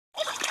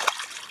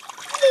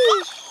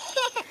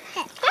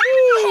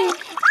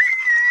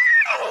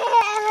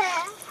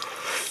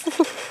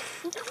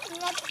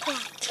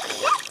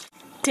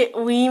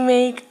we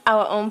make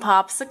our own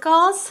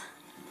popsicles.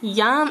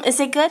 Yum. Is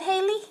it good,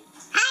 Haley?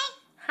 Hi.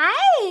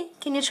 Hi.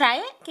 Can you try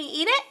it? Can you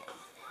eat it?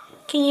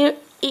 Can you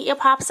eat your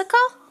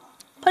popsicle?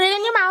 Put it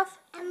in your mouth.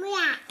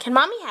 Yeah. Can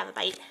Mommy have a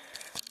bite?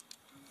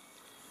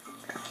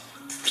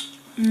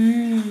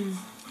 Mmm.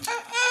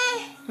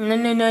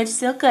 No, it's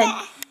still good.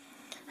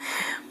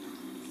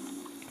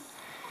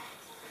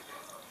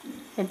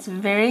 It's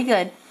very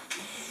good.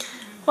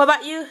 What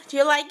about you? Do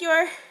you like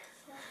your...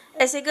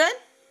 Is it good?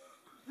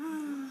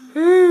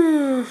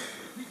 Mmm.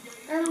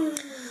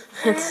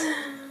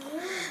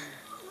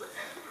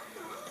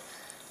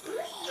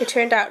 It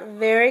turned out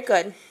very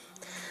good.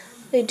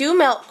 They do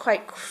melt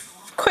quite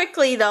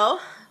quickly though,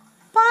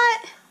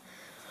 but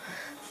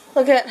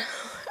look at,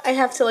 I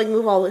have to like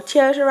move all the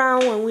chairs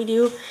around when we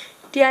do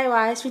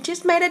DIYs. We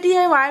just made a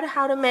DIY to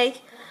how to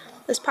make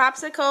this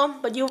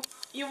popsicle, but you've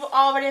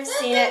already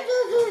seen it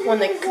when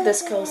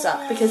this goes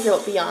up because it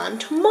will be on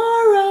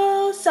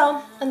tomorrow.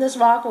 So, and this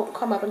vlog won't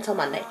come up until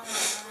Monday.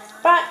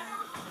 But,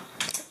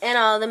 and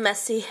all the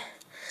messy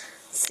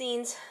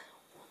scenes.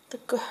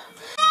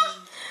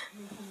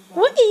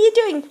 What are you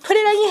doing? Put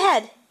it on your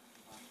head.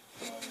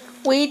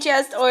 We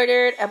just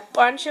ordered a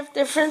bunch of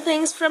different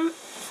things from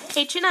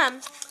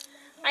H&M.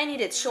 I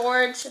needed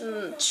shorts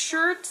and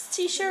shirts,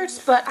 t-shirts,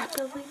 but I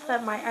believe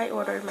that I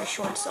ordered my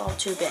shorts all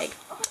too big.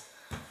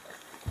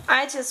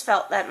 I just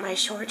felt that my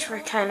shorts were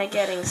kind of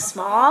getting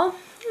small.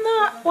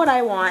 Not what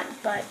I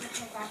want, but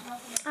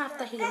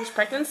after Haley's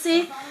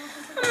pregnancy,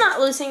 I'm not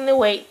losing the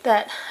weight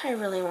that I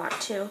really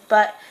want to.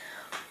 But,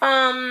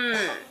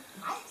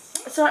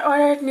 so I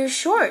ordered new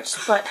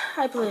shorts, but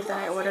I believe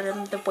that I ordered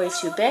them way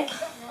too big.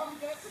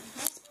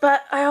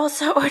 But I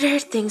also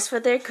ordered things for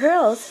their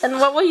girls.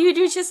 And what were you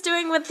just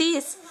doing with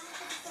these?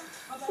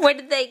 Where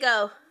did they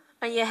go?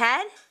 On your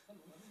head?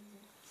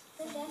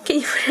 Can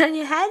you put it on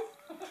your head?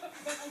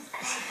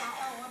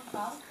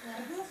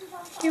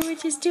 You were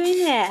just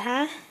doing that,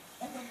 huh?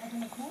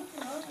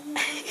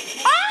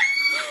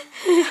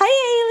 Hi,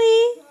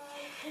 Haley.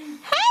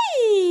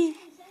 Hey!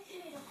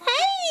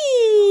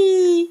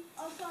 Hey!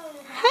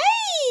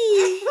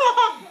 Hey!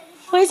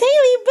 Where's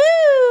Haley? Boo!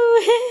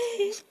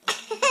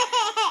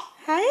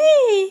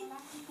 Hi.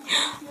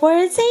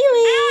 Where's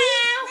Haley?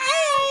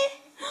 Hi.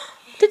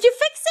 Did you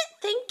fix it?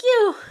 Thank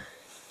you.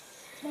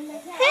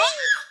 Hey.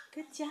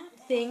 Good job.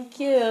 Thank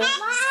you.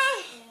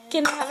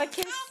 Can I have a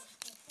kiss?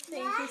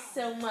 Thank you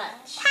so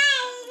much.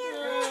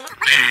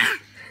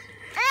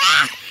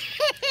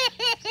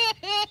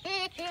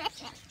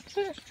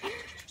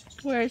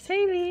 Where's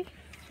Haley?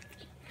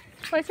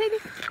 Where's Haley?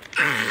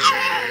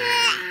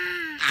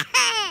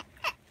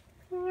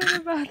 What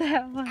about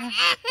that one?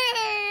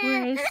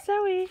 Where's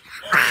Zoe?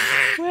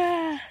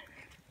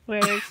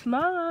 Where's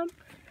Mom?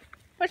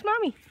 Where's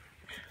Mommy?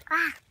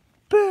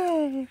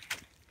 Boo!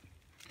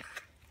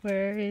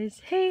 Where is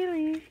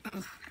Haley?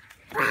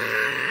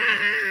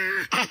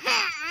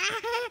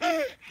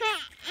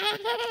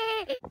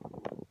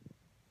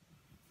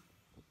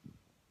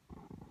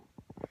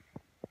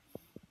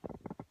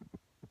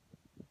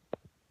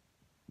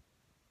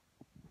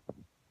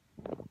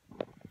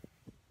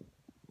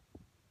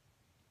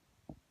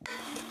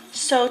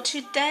 So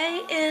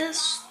today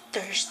is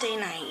Thursday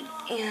night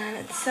and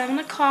it's 7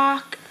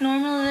 o'clock.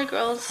 Normally the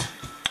girls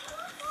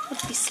would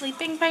be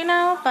sleeping by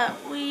now, but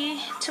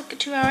we took a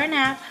 2-hour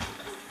nap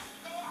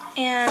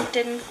and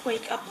didn't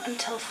wake up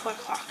until 4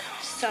 o'clock.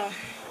 So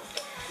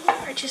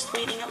we're just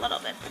waiting a little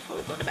bit before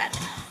we go to bed.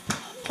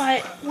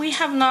 But we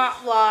have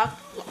not vlogged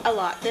a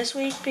lot this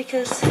week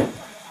because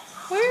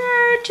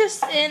we're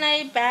just in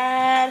a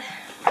bad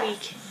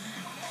week.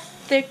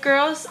 The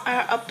girls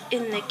are up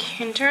in the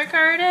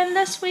kindergarten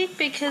this week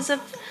because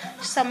of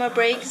summer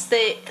breaks.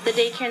 The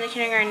daycare and the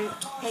kindergarten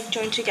like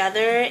joined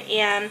together,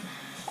 and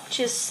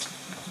just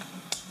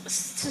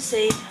to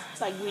say,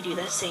 like we do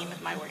the same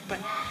with my work, but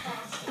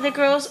the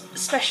girls,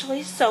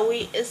 especially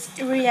Zoe, is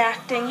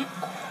reacting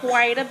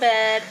quite a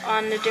bit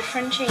on the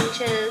different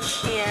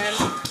changes and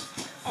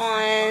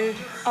on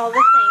all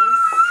the things.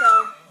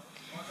 So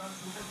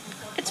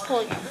it's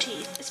pulling out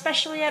teeth,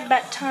 especially at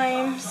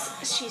bedtimes.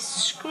 She's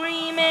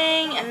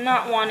screaming and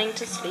not wanting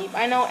to sleep.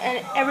 I know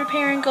every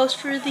parent goes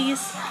through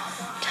these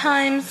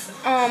times,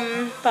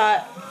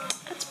 but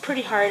it's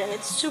pretty hard, and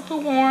it's super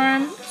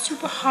warm,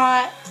 super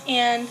hot,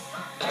 and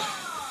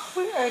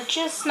we are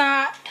just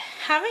not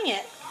having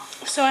it.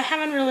 So I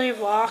haven't really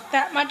vlogged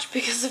that much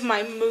because of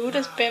my mood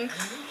has been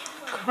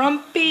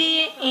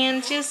grumpy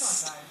and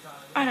just,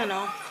 I don't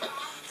know,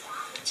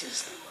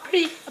 just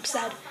pretty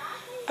upset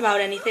about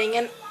anything.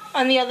 And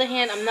on the other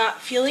hand, I'm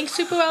not feeling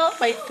super well.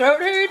 My throat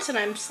hurts and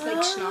I'm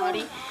like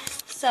snotty.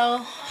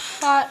 So,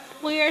 but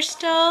we are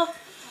still...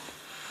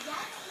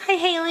 Hi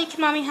Haley,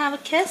 can Mommy have a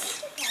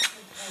kiss?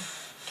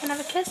 Can I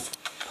have a kiss?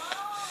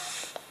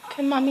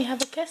 Can Mommy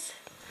have a kiss?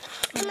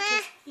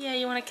 Yeah,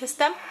 you want to kiss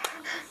them?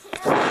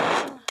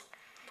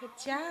 Good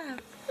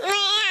job.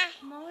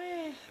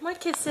 More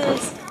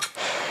kisses.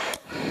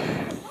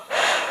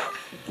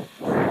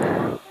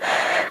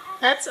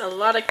 That's a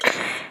lot of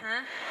kisses,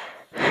 huh?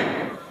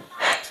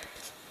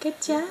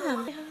 Good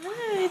job.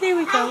 There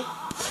we go.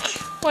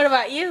 What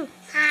about you?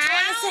 Hi.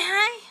 Want to say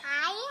hi?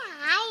 Hi,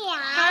 hi,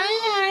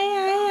 hi.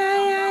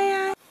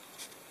 Hi.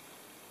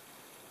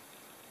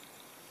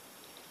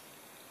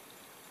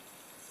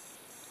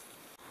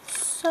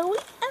 Zoe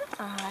and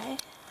I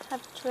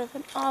have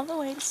driven all the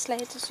way to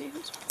Slade to see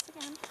who's once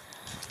again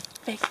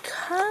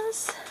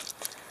because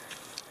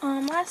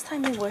last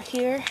time we were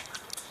here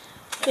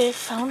they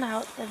found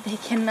out that they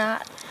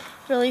cannot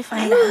really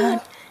find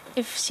out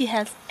if she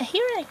has a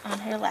hearing on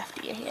her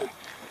left ear here.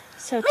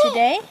 So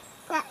today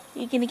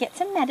you're gonna get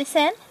some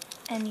medicine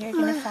and you're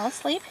gonna fall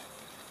asleep,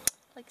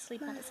 like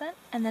sleep medicine,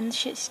 and then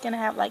she's gonna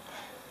have like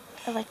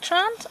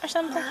electrons or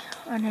something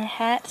on her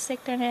head,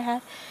 sticked on her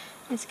head.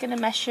 It's gonna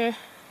measure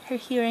her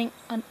hearing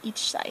on each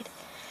side.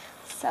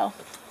 So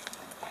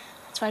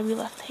that's why we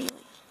left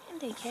Haley in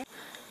daycare.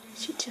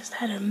 She just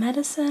had her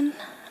medicine.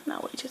 Now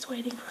we're just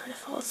waiting for her to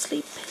fall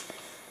asleep.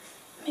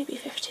 Maybe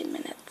 15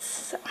 minutes.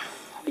 So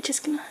we're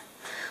just gonna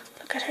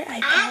look at her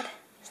iPad.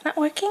 It's not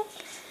working?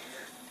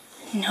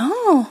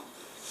 No.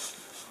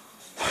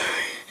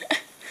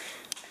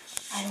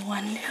 I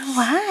wonder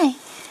why.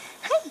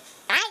 Hi.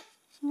 Hi.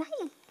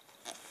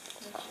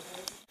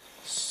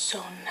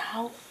 So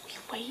now we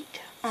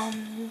wait.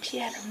 She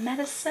had her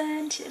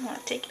medicine. She didn't want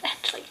to take it.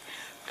 Actually,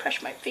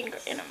 press my finger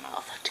in her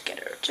mouth to get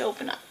her to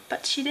open up,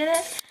 but she did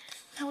it.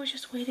 Now we're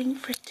just waiting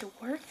for it to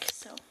work.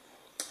 So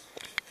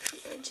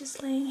we're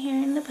just laying here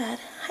in the bed.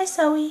 Hi,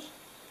 Zoe.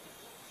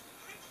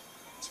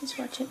 She's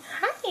watching.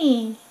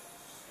 Hi.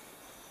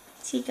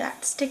 She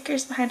got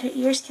stickers behind her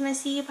ears. Can I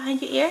see you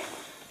behind your ear?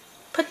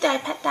 Put the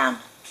iPad down.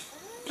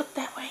 Look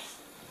that way.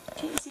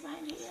 Can you see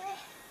behind your ear?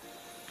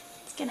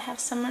 It's gonna have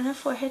some on her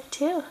forehead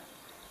too.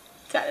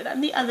 Got it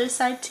on the other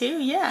side too.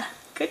 Yeah,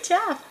 good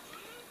job.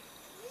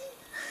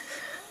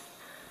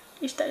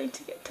 You're starting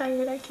to get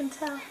tired, I can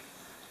tell.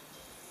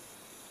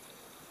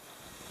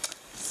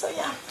 So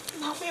yeah,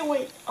 now we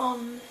wait.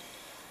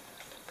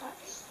 But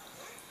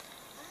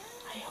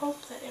I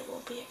hope that it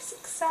will be a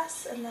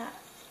success and that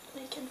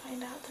they can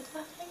find out that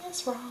nothing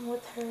is wrong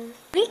with her.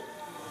 Ready?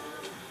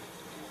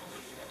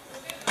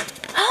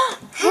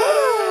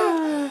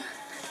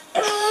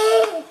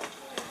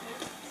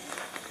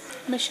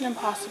 Mission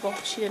impossible.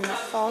 She did not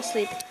fall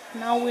asleep.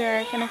 Now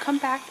we're gonna come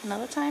back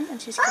another time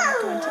and she's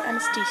gonna go into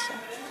anesthesia.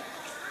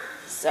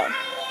 So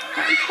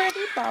I'm pretty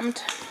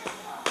bummed.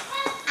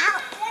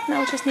 Now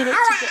we just needed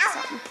to get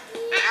something.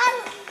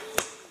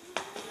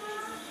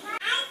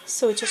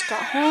 So we just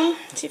got home.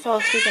 She fell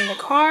asleep in the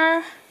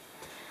car.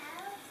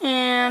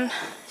 And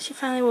she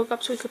finally woke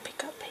up so we could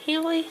pick up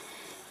Haley.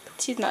 But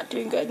she's not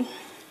doing good.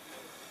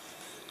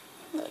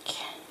 Look.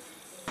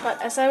 But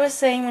as I was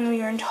saying when we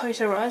were in Toys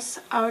R Us,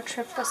 our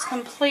trip was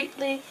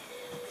completely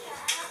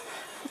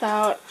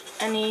without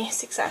any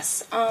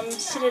success.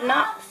 She did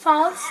not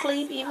fall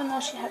asleep even though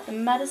she had the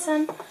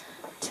medicine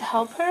to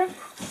help her.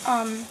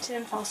 She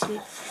didn't fall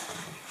asleep.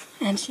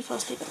 And she fell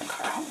asleep in the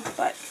car home.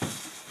 But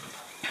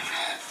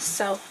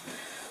so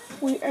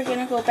we are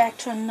gonna go back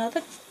to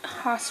another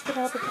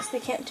hospital because they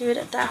can't do it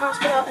at that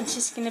hospital, and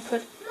she's gonna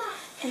put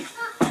in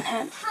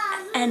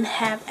and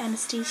have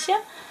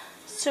anesthesia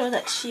so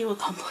that she will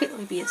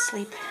completely be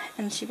asleep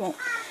and she won't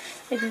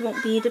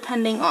be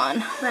depending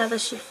on whether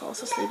she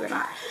falls asleep or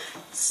not.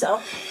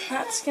 So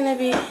that's gonna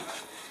be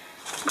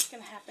what's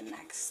gonna happen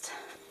next.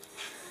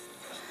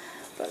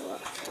 But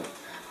look,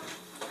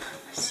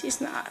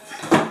 she's not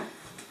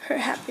her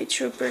happy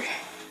trooper.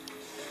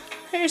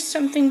 There's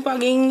something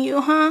bugging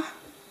you, huh?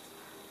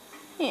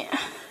 Yeah,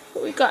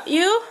 but we got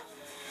you.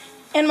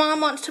 And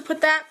Mom wants to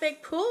put that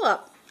big pool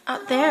up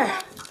out there.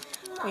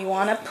 We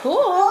want a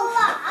pool.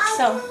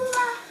 So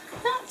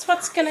that's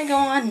what's gonna go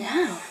on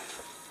now.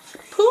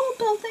 Pool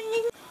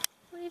building.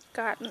 We've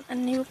gotten a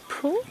new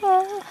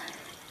pool.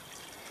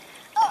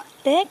 A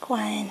big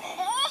one.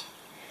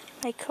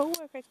 My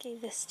coworker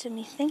gave this to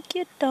me. Thank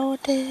you,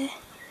 Dode.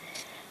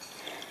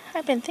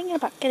 I've been thinking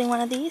about getting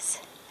one of these,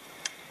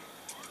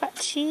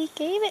 but she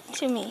gave it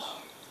to me.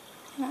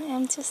 And I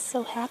am just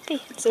so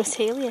happy. And so is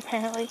Haley,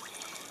 apparently.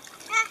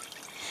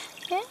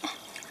 Yeah.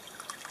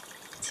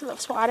 She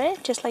loves water,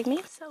 just like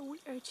me. So we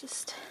are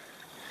just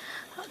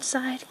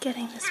outside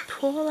getting this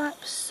pool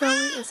up. Zoe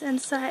is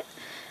inside,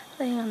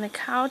 laying on the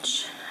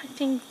couch. I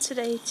think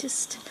today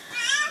just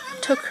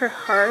took her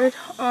hard.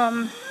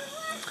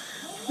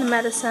 The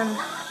medicine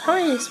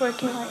probably is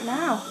working right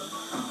now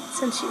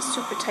since she's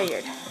super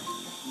tired.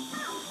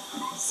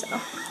 So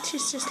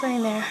she's just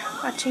laying there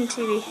watching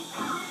TV.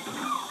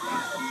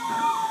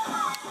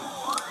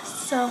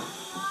 So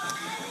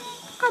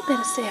I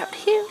better stay out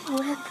here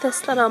with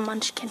this little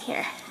munchkin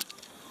here.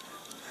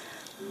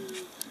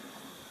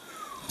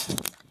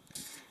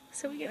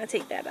 So we're gonna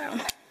take that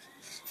down.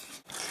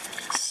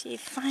 She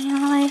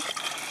finally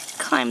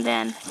climbed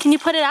in. Can you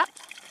put it up?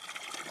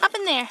 Up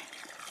in there.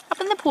 Up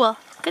in the pool.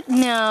 Good.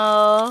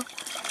 No.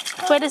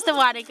 Where does the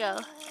water go?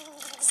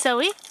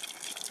 Zoe,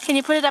 can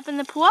you put it up in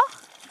the pool?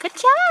 Good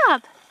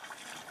job.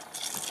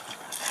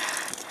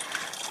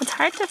 It's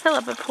hard to fill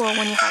up a pool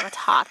when you have a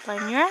toddler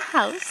in your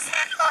house.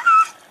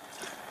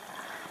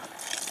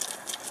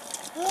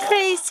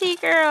 Crazy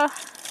girl.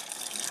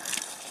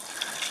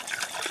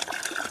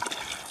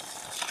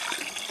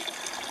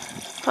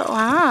 But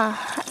wow,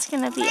 that's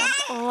gonna be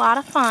a lot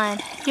of fun.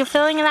 You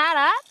filling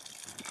that up?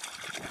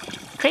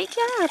 Great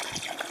job.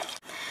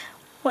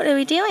 What are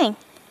we doing?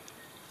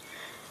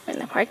 We're in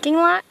the parking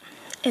lot.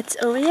 It's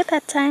over your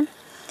bedtime.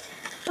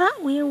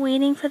 But we are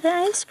waiting for the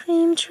ice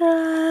cream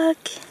truck.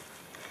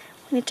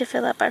 We need to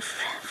fill up our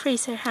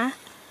freezer, huh?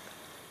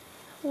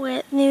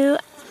 With new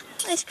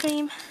ice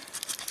cream.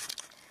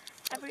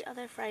 Every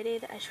other Friday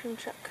the ice cream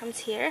truck comes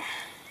here.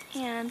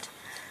 And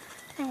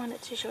I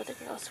wanted to show the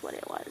girls what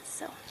it was.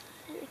 So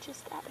we're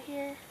just out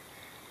here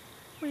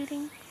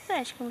waiting for the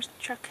ice cream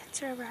truck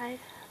to arrive.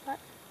 But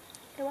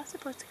it was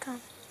supposed to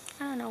come.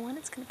 I don't know when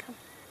it's going to come.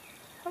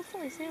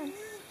 Hopefully soon.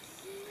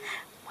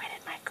 Where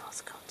did my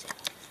girls go to?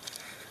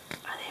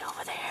 Are they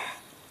over there?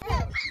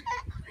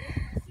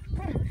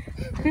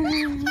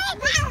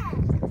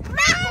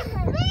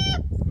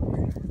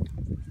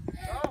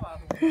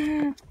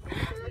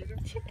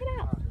 Check it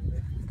out.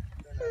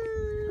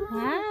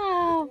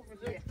 Wow.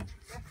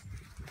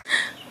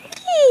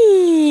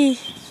 Whee!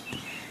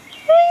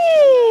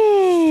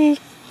 Whee!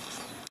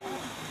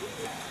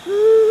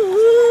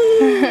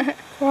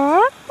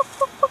 What?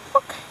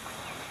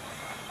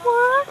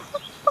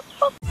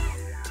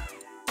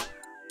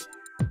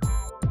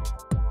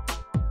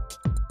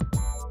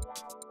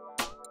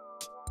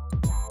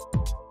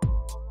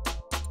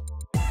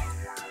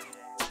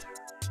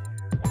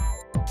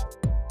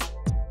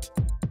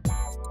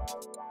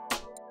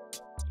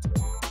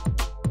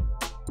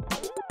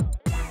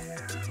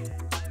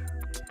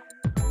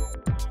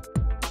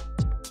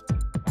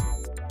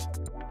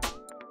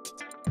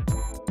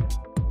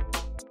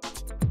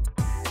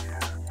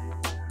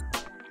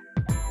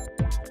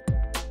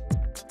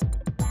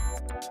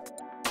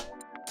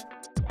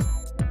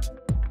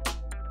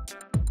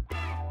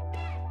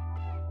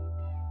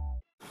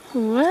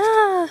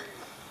 Wow!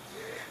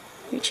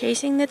 You're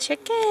chasing the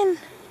chicken.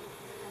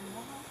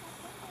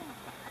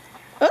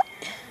 Oh.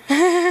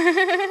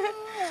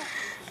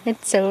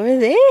 It's over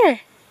there.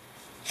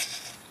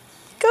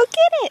 Go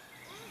get it.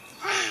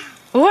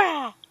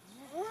 Wow!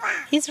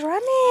 He's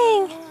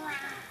running.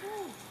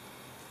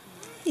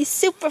 He's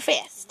super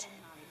fast.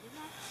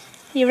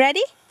 You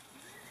ready?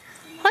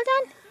 Hold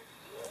on.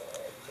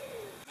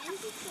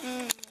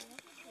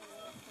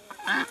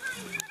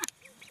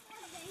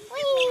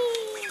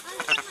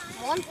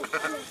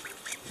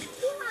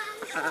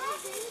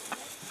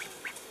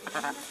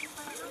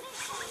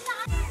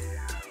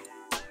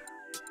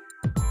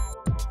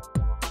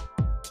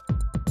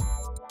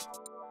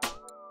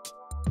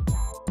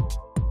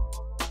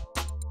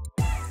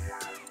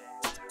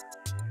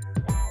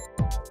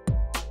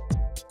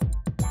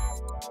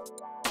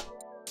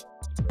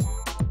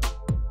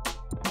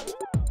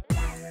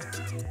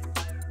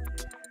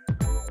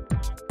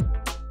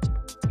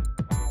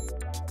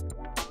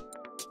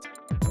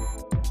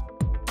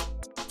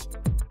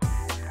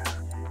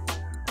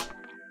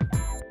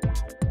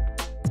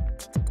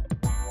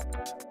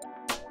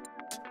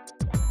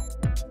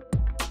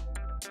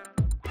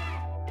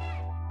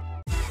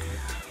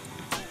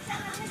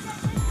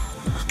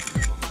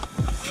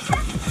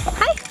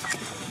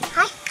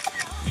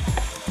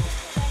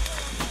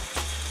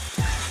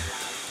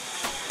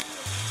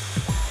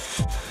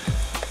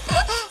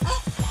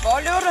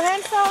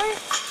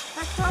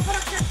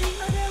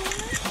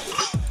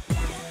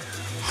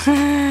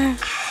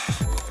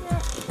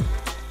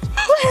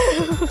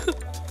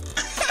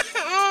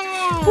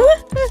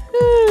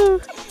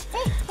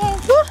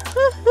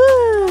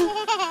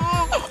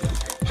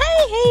 Hey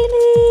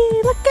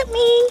Haley, look at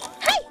me.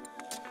 Hey!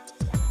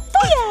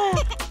 Booyah!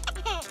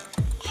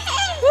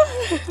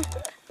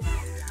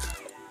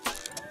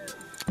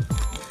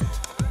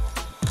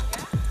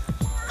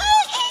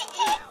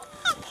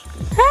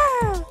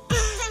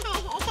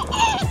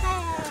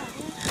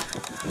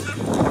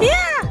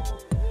 Yeah!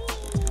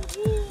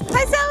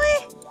 Hi Zoe!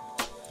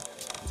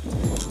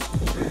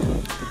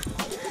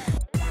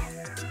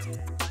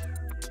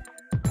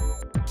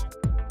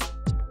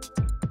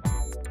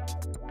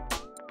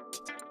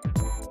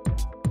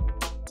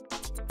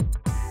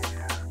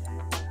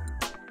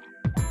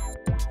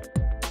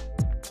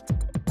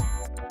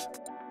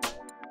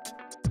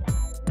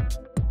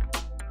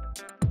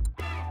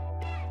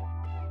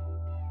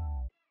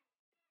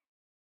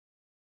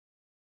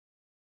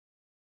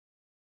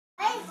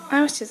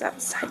 I was just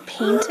outside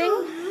painting.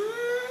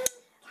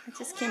 I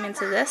just came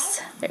into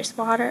this. There's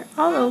water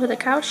all over the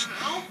couch.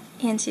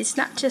 And she's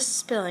not just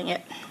spilling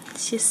it.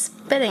 She's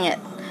spitting it.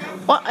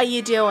 What are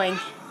you doing?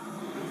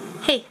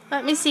 Hey,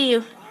 let me see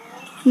you.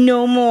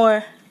 No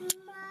more.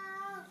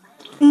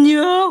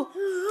 No.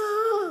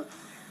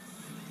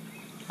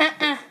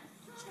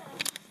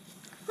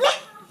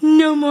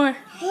 No more.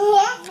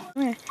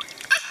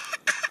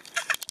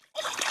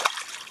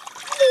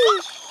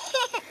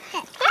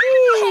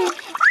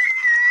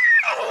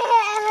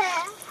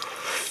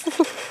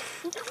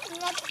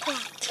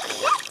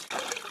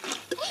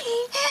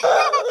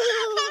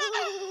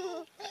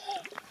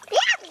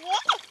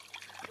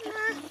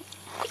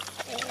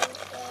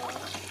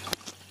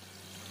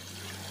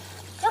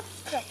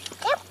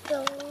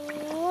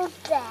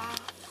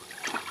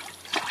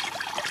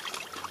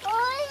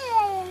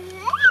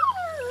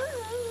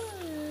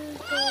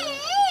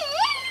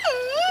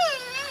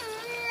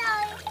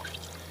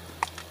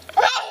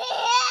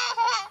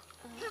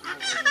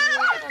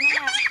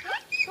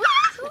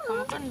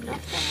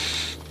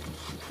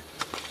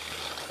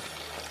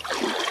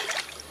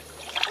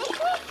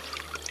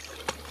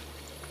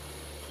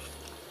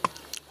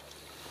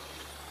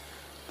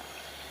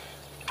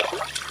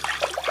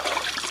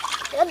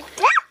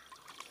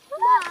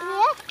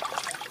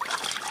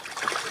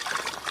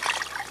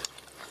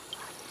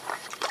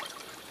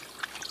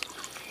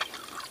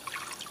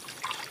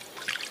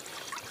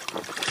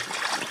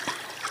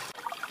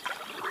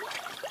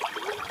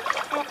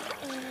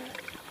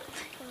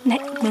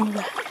 Move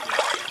back.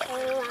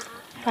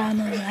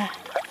 Move back.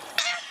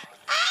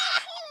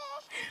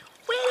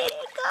 Where did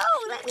it go?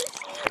 Let me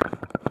see.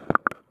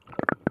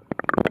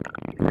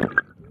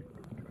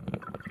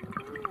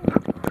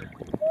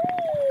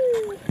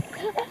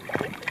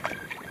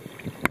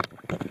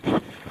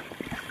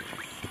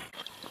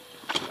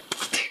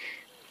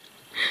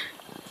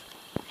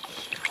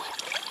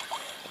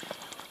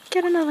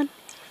 Get another one.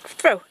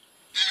 Throw.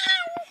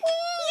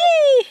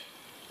 Yay!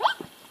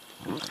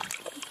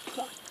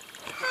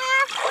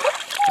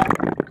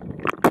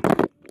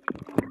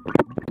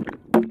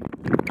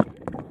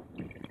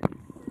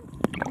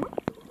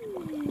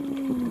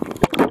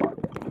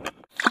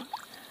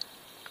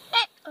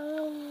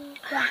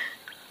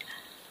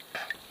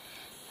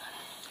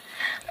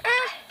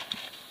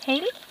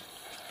 Haley?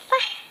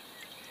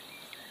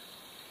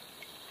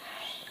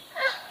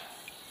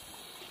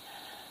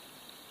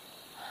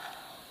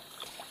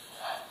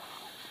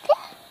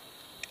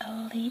 A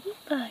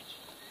ladybug.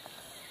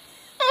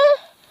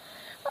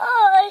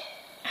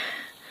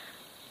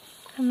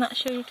 I'm not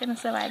sure you're gonna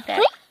survive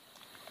that.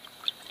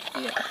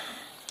 Yeah.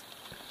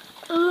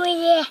 Oh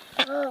yeah.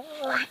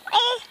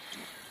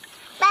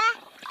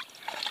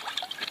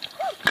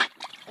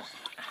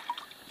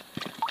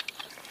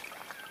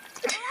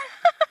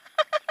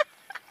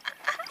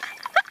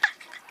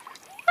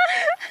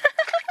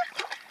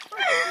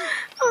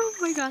 Oh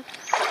my god.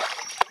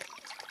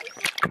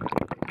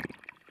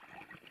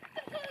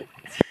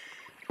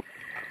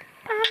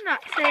 I'm not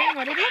saying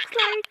what it looks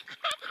like.